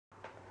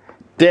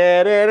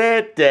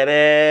Hey,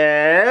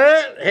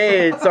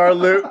 it's our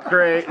Loot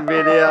Crate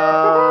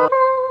video.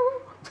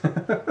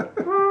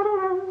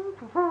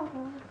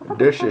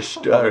 This is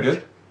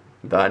good.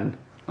 Done.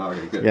 Oh,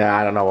 okay, good. Yeah,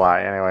 I don't know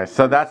why. Anyway,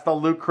 so that's the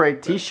Loot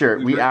Crate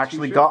T-shirt. We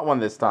actually got one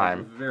this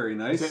time. Very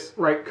nice. Is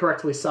it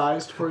correctly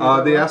sized for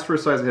you? They asked for a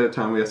size ahead of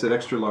time. We said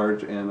extra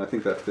large, and I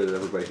think that fitted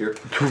everybody here.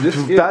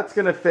 That's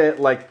gonna fit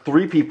like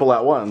 3 people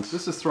at once.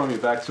 This is throwing me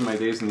back to my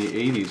days in the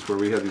 '80s where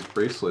we had these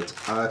bracelets.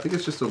 I think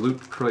it's just a Loot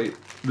Crate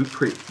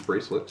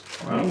bracelet.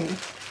 Wow.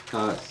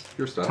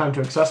 Your stuff. Time to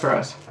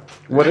accessorize.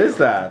 What is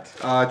that?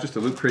 Just a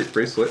Loot Crate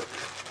bracelet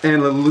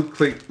and a Loot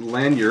Crate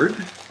lanyard.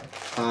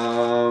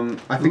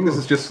 I think this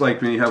is just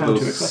like when you have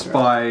those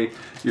spy.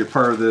 You're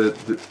part of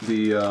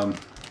the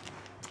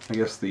I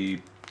guess you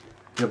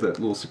have that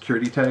little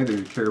security tag that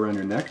you carry around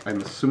your neck.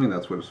 I'm assuming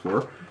that's what it's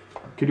for.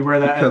 Could you wear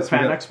that at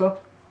Fan Expo?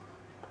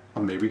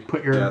 Oh, maybe.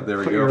 Put your there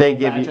we go. They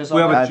give you.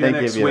 We have a Gen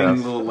XWing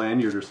little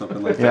lanyard or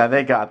something like that. Yeah,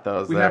 they got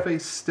those. We have a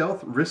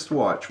stealth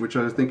wristwatch, which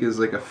I think is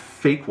like a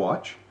fake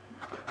watch.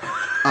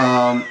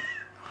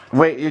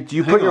 Wait, do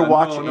you put your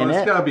watch in it?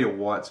 It's gotta be a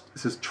watch. It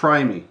says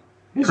 "Try me."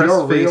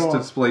 Press face to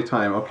display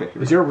time. Okay.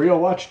 Is your real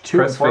watch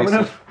too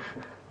informative?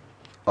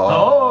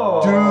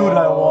 Oh, dude,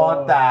 I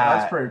want that.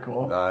 That's pretty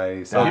cool.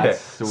 Nice. That's Okay.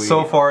 sweet.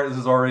 So far, this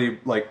is already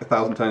like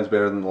 1,000 times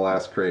better than the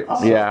last crate.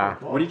 Oh, yeah.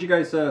 cool. What did you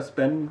guys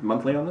spend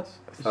monthly on this?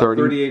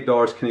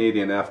 $38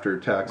 Canadian after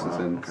taxes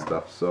and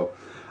stuff. So,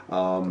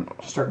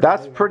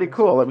 that's pretty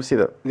cool. Let me see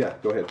that. yeah.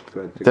 Go ahead.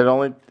 Go ahead. That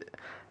only.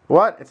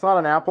 What? It's not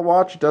an Apple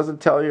Watch. It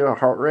doesn't tell you a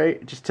heart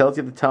rate. It just tells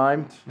you the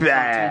time.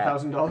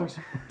 $10,000.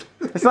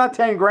 It's not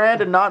 10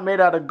 grand and not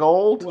made out of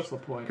gold. What's the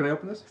point? Can I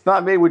open this? It's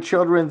not made with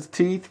children's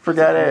teeth.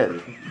 Forget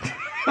it.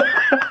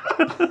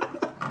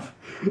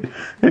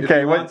 If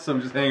you want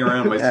some, just hang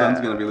around. My son's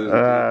gonna be losing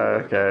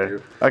teeth.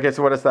 Okay. Okay.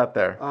 So what is that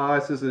there?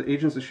 It says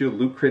Agents of S.H.I.E.L.D.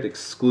 Loot Crate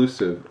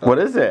exclusive. What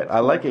is it? I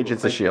like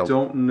Agents of S.H.I.E.L.D. I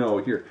don't know.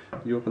 Here,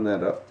 you open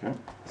that up.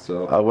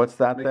 So. What's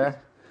that there?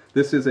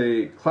 This is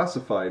a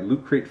classified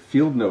Loot Crate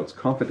field notes,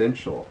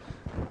 confidential.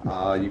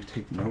 You can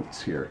take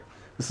notes here.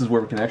 This is where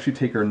we can actually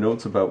take our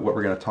notes about what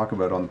we're going to talk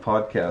about on the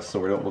podcast,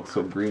 so we don't look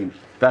so green.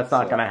 That's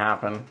not going to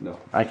happen. No.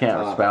 I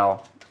can't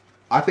spell.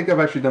 I think I've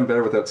actually done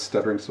better without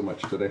stuttering so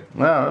much today.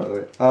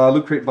 No.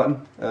 Loot Crate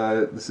button.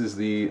 This is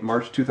the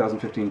March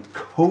 2015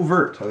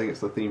 Covert. I think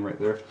it's the theme right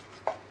there.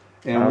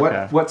 And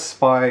what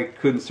spy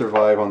couldn't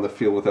survive on the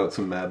field without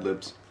some Mad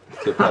Libs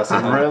to pass it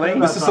on? Really?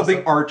 This is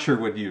something Archer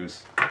would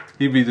use.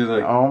 He'd be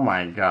like, oh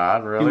my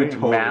God! Really?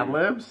 Totally. Mad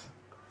Libs?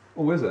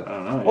 Oh, is it? I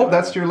don't know. Oh,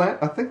 that's your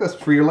I think that's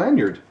for your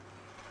lanyard.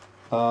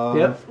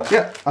 Yep.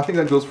 Yeah, I think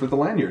that goes for the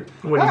lanyard.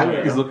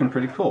 He's looking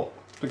pretty cool.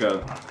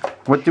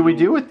 What do we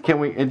do with? Can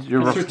we? It's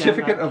your A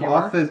certificate of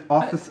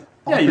office.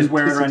 Yeah, you just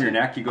wear it around your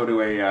neck. You go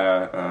to a.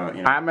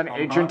 You know, I'm an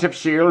agent of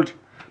S.H.I.E.L.D.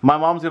 My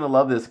mom's gonna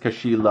love this because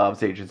she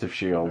loves Agents of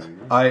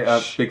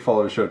S.H.I.E.L.D. Big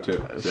follow the show too.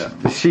 Yeah.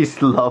 She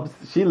loves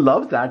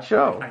that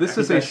show. This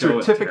is a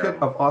certificate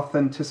of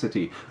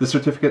authenticity. The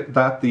certificate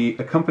that the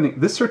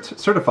accompanying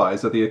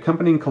certifies that the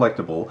accompanying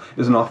collectible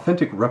is an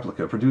authentic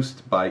replica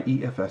produced by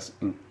EFS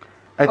Inc.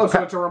 So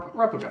it's a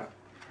replica.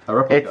 A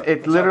replica.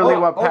 It's literally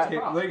what okay,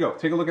 there you go.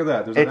 Take a look at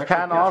that. There's it's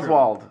Patton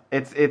Oswalt.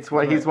 It's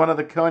what he's one of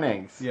the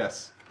Koenigs.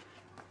 Yes.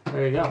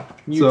 There you go.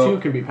 You too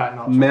can be Patton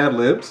Oswalt. Mad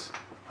Libs.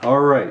 All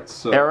right.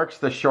 So Eric's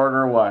the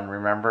shorter one.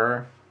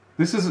 Remember?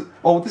 this is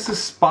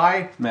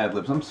Spy Mad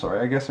Libs. I'm sorry.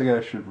 I guess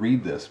I should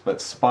read this,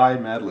 but Spy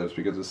Mad Libs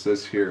because it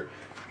says here.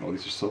 Oh,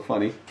 these are so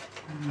funny.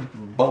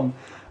 Bum.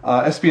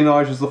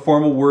 Espionage is the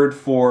formal word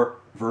for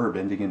verb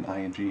ending in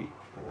ing.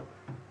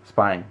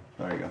 Spying.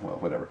 There you go. Well,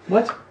 whatever.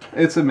 What?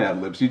 It's a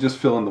Mad Libs. You just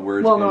fill in the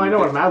words. Well, no, I know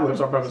what Mad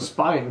Libs are, but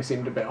spying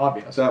seemed a bit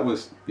obvious. That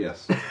was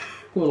yes. A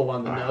little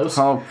on the nose.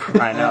 Oh,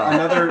 I know.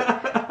 Another.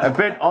 A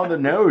bit on the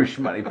nose,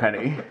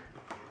 Moneypenny.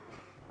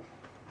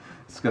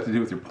 It's got to do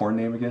with your porn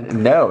name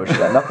again. No, it's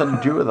got nothing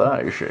to do with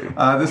that issue.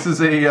 This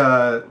is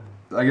a.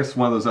 I guess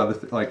one of those other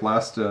like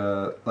last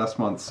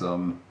month's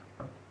Loot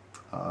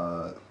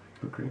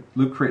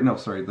Crate. No,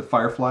 sorry, the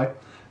Firefly.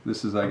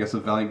 This is I guess a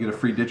Valiant get a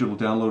free digital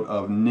download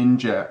of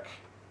Ninjak.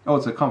 Oh,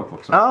 it's a comic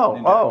book. Sorry.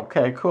 Oh,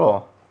 okay,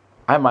 cool.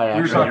 I might actually.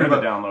 you were talking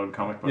about the download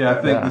comic book. Yeah,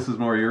 I think this is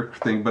more your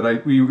thing,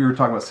 but we were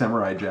talking about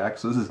Samurai Jack,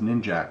 so this is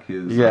Ninjak.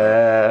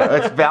 Yeah,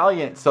 it's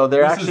Valiant, so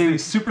they're this actually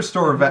is the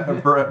Superstore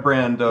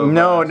brand of.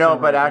 No,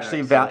 but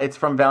actually, it's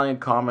from Valiant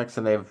Comics,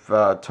 and they've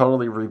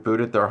totally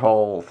rebooted their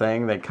whole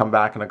thing. They come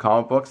back into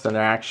comic books, and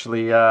they're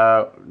actually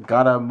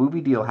got a movie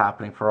deal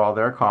happening for all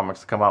their comics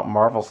to come out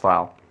Marvel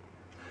style.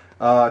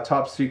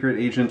 Top Secret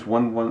Agent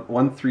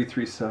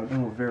 1337.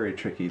 Oh, very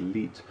tricky.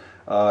 Elite.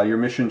 Your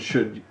mission,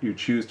 should you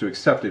choose to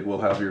accept it,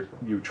 will have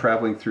you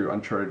traveling through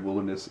uncharted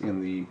wilderness in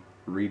the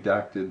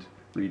redacted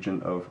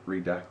region of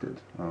Redacted.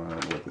 I don't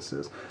know what this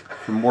is.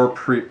 For more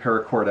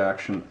paracord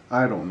action,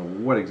 I don't know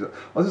what exactly.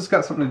 Oh, this has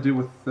got something to do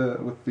with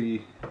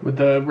the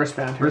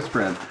wristband.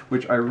 Wristband,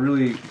 which I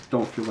really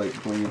don't feel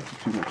like going into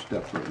too much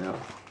depth right now.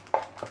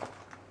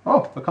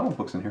 Oh, a comic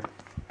book's in here.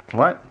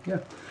 What? Yeah.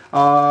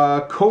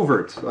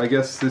 Covert. I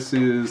guess this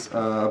is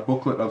a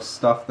booklet of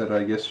stuff that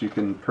I guess you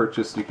can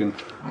purchase. You can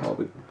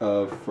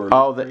for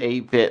the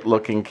 8-bit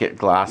looking kit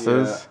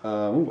glasses.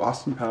 Yeah. Ooh,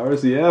 Austin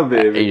Powers. Yeah,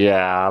 baby.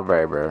 Yeah,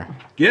 baby.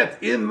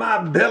 Get in my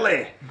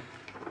belly.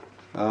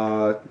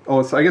 So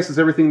I guess it's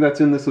everything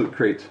that's in this loot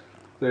crate.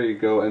 There you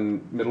go,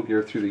 and Metal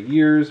Gear Through the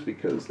Years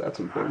because that's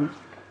important.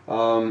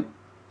 A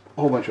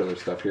whole bunch of other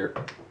stuff here.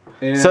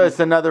 And so it's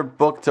another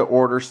book to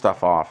order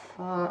stuff off.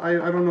 I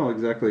don't know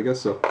exactly. I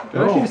guess so. It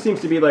actually seems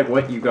to be like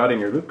what you got in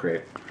your loot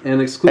crate.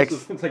 And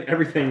exclusive. It's like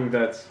everything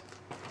that's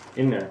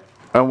in there.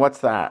 And what's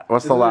that?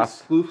 What's the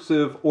last?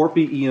 Exclusive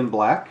Orpy Ian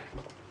Black.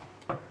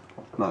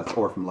 No, it's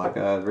Orphan Black.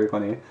 Very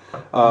funny.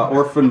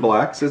 Orphan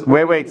Black says.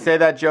 Wait. Say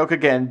that joke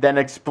again. Then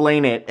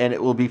explain it, and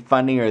it will be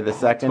funnier the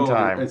second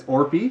time. It's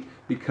Orpy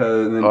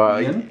because and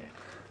then Ian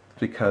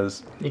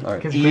because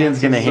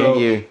Ian's gonna hit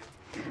you.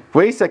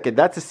 Wait a second.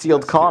 That's a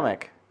sealed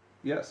comic.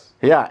 Yes.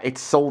 Yeah, it's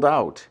sold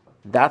out.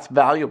 That's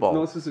valuable.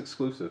 No, this is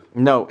exclusive.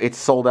 No, it's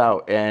sold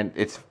out, and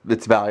it's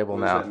valuable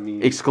now. What does that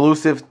mean?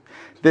 Exclusive.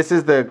 This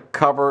is the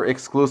cover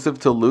exclusive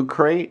to Loot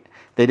Crate.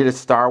 They did a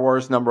Star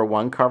Wars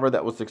 #1 cover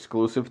that was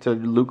exclusive to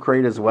Loot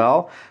Crate as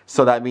well.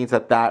 So that means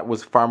that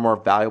was far more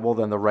valuable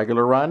than the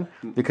regular run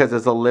because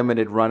there's a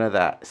limited run of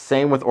that.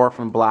 Same with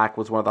Orphan Black,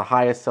 was one of the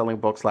highest selling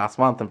books last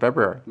month in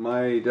February.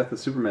 My Death of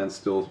Superman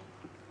still.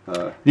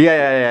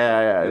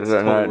 Yeah. It's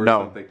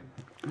No.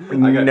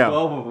 I got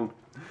 12 of them.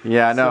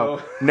 Yeah,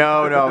 no.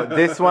 No.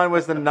 This one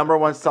was the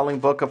 #1 selling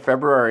book of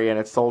February, and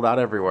it's sold out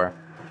everywhere.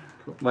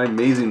 My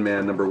Amazing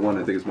Man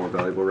 #1, I think, is more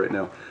valuable right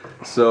now.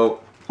 So,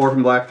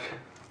 Orphan Black.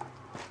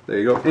 There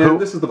you go. And Cool.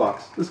 this is the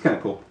box. This is kind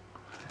of cool.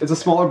 It's a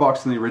smaller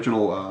box than the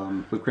original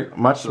Loot Crate.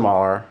 Much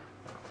smaller.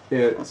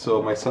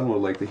 So my son will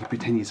like that. He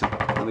pretend he's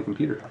on the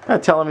computer.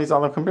 Tell him he's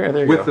on the computer.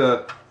 There you With go.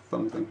 the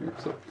thumb thing here.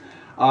 So,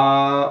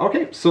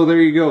 okay, so there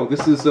you go.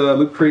 This is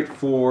Loot Crate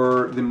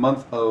for the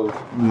month of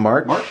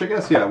March. March, I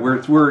guess. Yeah,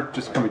 we're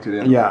just coming to the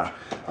end. Yeah.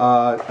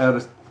 Of March. At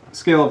a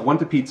scale of 1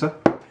 to pizza,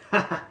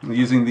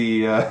 using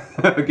the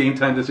Game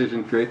Time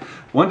Decision crate.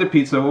 1 to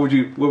pizza. What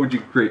would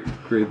you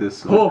grade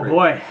this? Oh crate?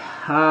 boy.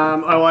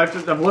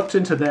 I've looked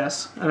into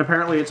this, and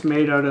apparently it's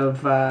made out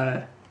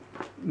of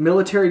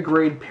military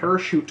grade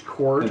parachute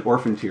cord And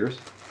Orphan Tears.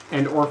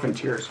 and orphan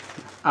tears,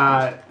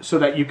 so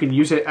that you can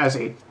use it as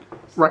a.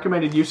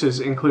 Recommended uses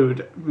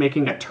include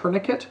making a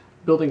tourniquet,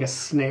 building a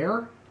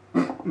snare,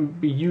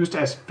 be used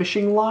as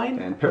fishing line,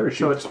 And parachute.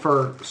 so it's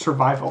for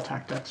survival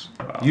tactics.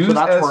 Used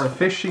that's as worth-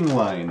 fishing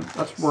line.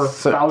 That's worth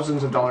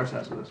thousands of dollars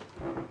as it is.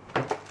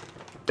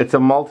 It's a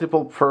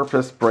multiple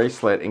purpose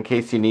bracelet in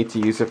case you need to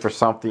use it for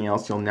something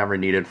else you'll never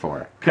need it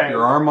for. Cut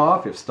your arm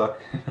off if stuck.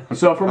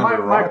 So from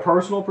under a my rock.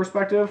 personal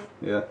perspective,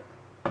 Yeah.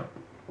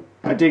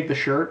 I dig the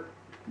shirt,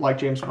 like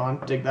James Bond,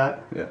 dig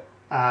that.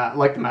 Yeah.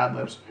 Like the Mad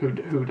Libs, who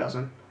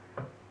doesn't?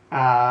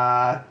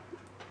 I'd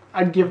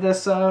give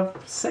this a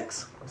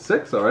 6.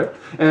 6, all right.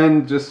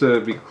 And just to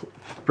be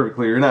perfectly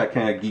clear, you're not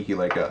kind of geeky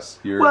like us.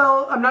 You're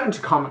Well, I'm not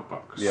into comic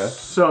books. Yeah.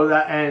 So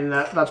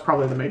that's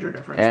probably the major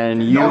difference.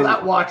 And you- No,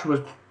 that watch was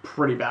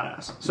pretty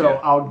badass. So Yeah.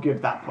 I'll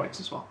give that points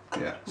as well.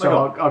 yeah.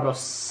 So I'll go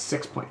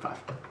 6.5.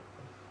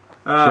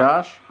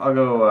 Josh? I'll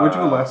go. Where'd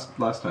you go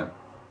last time?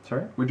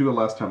 Sorry. Where'd you go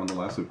last time on the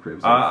last Loot Crate?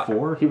 Was that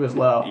 4? He was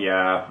low.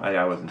 Yeah,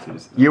 I wasn't too.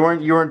 You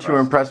weren't too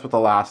impressed with the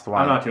last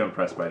one. I'm not too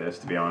impressed by this,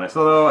 to be honest.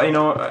 Although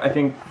I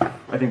think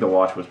the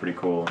watch was pretty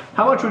cool.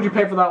 How much would you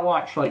pay for that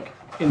watch, like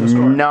in the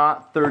store?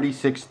 Not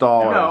 $36.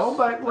 No,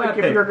 but like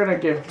if you're gonna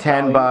give $10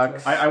 value to-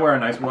 bucks. I wear a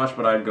nice watch,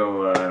 but I'd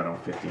go I don't know,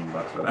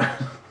 $15 for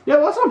that. Yeah,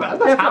 well, that's not bad.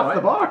 That's half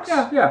the box.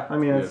 Yeah. I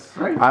mean, it's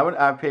Right.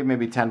 I'd pay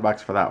maybe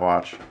 $10 for that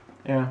watch.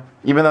 yeah.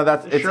 Even though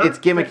it's Shirt,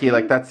 gimmicky, 15?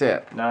 like that's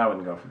it. No, I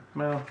wouldn't go.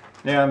 Well,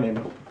 yeah, I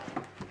mean,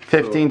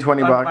 15,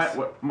 20 bucks.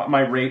 My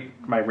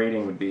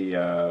rating would be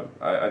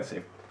I'd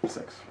say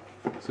 6.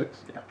 6?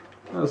 Yeah.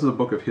 Well, this is a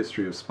book of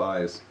history of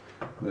spies.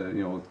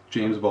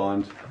 James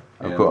Bond.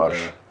 Of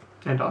course.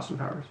 And Austin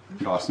Powers.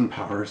 Austin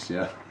Powers,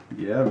 yeah.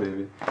 Yeah,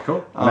 baby.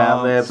 Cool.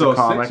 Mad Libs, so a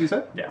comic. 6, you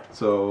said? Yeah.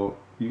 So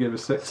you gave it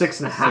 6?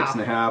 6.5.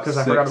 6.5. Because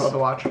I forgot about the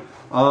watch.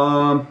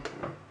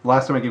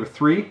 Last time I gave it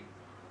 3.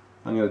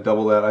 I'm going to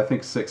double that. I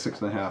think 6,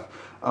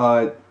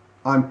 6.5.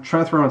 I'm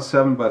trying to throw on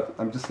 7, but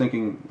I'm just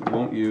thinking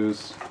won't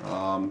use.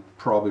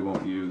 Probably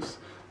won't use.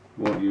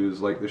 Won't use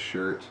like the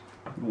shirt.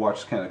 The watch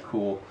is kind of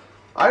cool.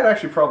 I'd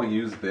actually probably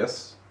use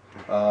this.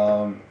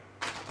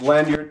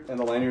 Lanyard and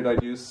the lanyard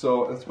I'd use.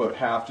 So that's about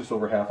half, just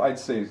over half. I'd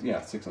say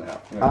 6.5.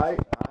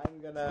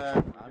 I'm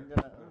gonna.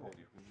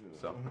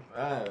 So.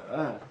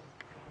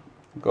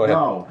 Go ahead.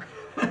 No.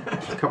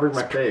 Covering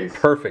my face.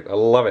 Perfect. I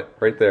love it.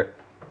 Right there.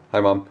 Hi,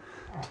 Mom.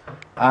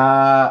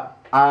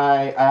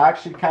 I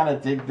actually kind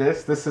of dig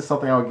this. This is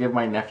something I would give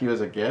my nephew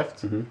as a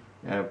gift.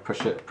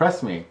 Push it.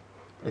 Press me.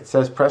 It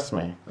says press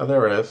me. Oh,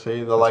 there it is.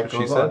 See the light what she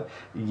goes said? on.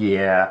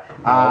 Yeah.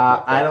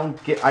 I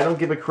don't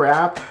give a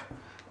crap.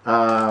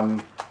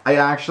 I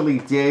actually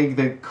dig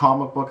the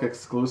comic book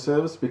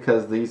exclusives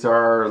because these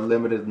are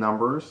limited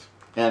numbers,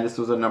 and this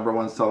was a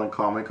 #1 selling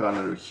comic on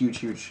a huge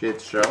hit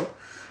show.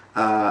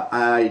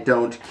 I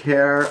don't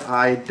care.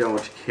 I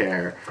don't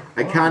care.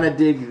 I kind of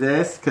dig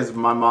this because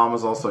my mom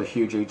was also a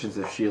huge Agents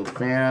of S.H.I.E.L.D.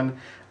 fan.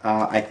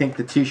 I think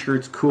the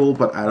t-shirt's cool,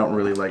 but I don't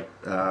really like,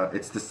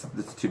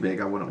 it's too big.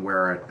 I wouldn't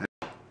wear it.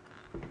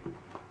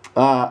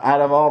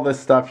 Out of all this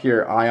stuff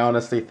here, I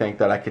honestly think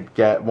that I could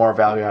get more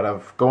value out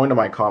of going to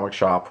my comic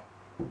shop.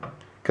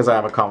 Because I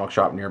have a comic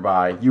shop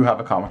nearby, you have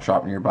a comic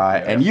shop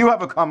nearby, and you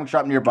have a comic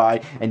shop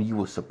nearby, and you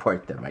will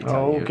support them, I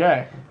tell you.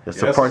 Okay. You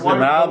support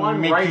them, I'll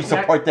make you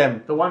support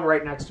them. The one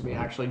right next to me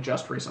actually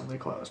just recently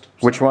closed.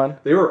 So. Which one?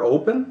 They were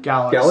open?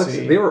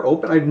 Galaxy. They were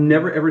open? I've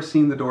never ever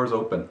seen the doors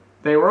open.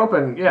 They were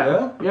open, yeah.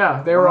 Yeah?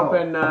 Yeah, they were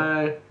open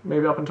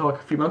maybe up until like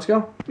a few months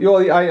ago. You know,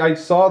 I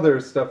saw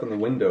their stuff in the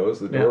windows.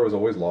 The door was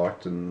always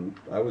locked, and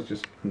I was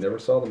just never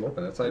saw them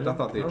open. I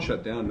thought they had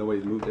shut down.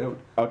 Nobody moved out.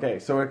 Okay,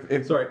 so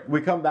if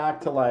we come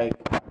back to like...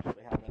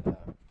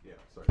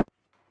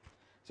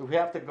 So we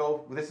have to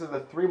go... This is a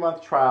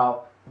 3-month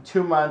trial.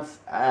 2 months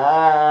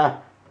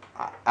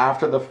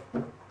after the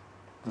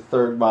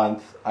third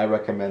month, I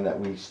recommend that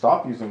we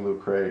stop using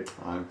LootCrate.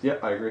 Yeah,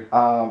 I agree.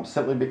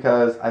 Simply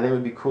because I think it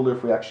would be cooler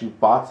if we actually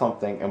bought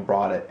something and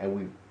brought it and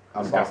we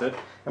discuss it.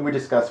 And we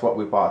discuss what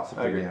we bought. So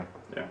I agree. Yeah.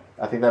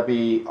 I think that'd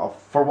be,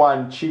 for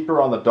one, cheaper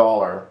on the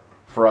dollar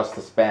for us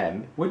to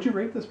spend. What'd you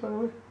rate this, by the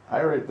way? I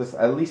rate this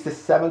at least a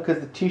 7 because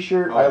the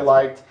t-shirt I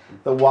liked,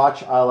 the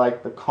watch I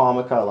liked, the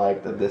comic I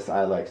liked, and this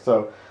I liked.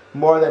 So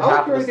more than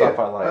half of the stuff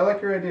I like. I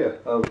like your idea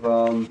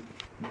of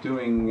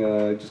doing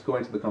just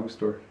going to the comic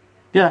store.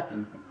 Yeah.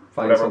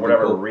 Whatever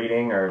cool.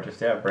 Reading or just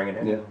bring it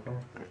in. Yeah.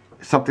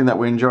 Something that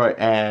we enjoy.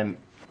 And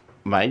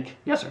Mike?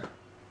 Yes, sir.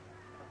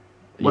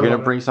 You're gonna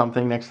bring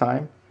something next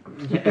time?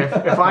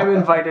 If I'm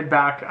invited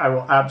back, I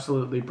will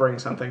absolutely bring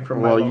something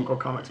from my local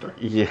comic store.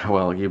 Yeah,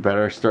 well, you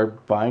better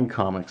start buying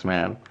comics,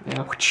 man.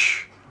 Yeah.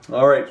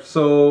 All right,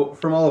 so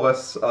from all of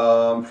us,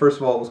 first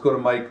of all, let's go to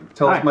Mike.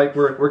 Tell us, Mike,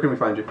 where can we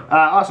find you?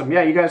 Awesome.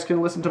 Yeah, you guys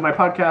can listen to my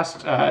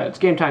podcast. It's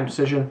Game Time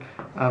Decision,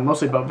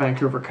 mostly about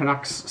Vancouver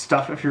Canucks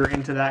stuff if you're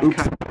into that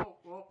kind of...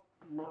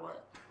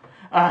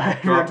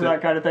 if you're into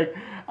that kind of thing.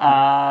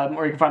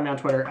 Or you can find me on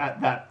Twitter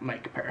at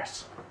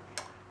 @ThatMikeParis.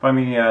 Find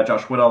me,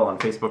 Josh Whittle, on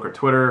Facebook or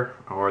Twitter,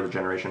 or the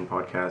Generation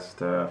Podcast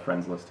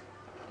friends list.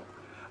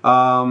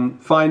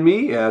 Find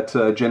me at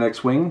Gen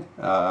XWing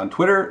on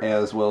Twitter,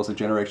 as well as the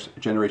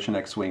Generation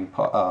XWing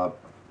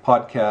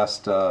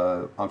podcast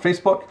on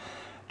Facebook,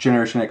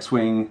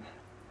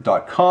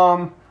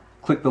 GenerationXWing.com.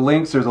 Click the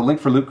links. There's a link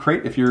for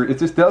LootCrate. If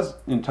this does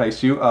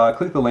entice you,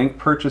 click the link,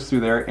 purchase through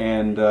there,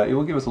 and it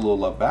will give us a little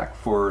love back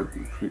for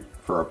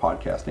our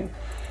podcasting.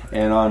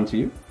 And on to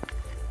you.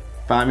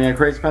 Find me at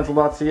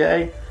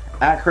crazypencil.ca,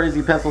 at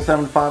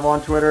crazypencil75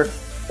 on Twitter,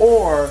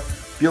 or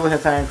Beulah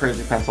Hassan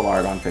Crazy Pencil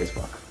Art on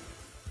Facebook.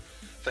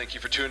 Thank you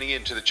for tuning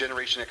in to the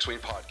Generation X-Wing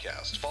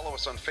podcast. Follow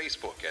us on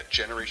Facebook at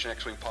Generation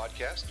X-Wing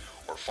Podcast,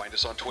 or find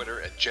us on Twitter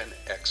at Gen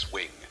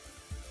X-Wing.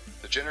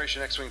 The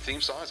Generation X-Wing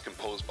theme song is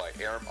composed by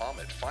Aram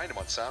Ahmed. Find him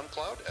on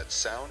SoundCloud at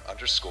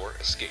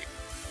sound_escape.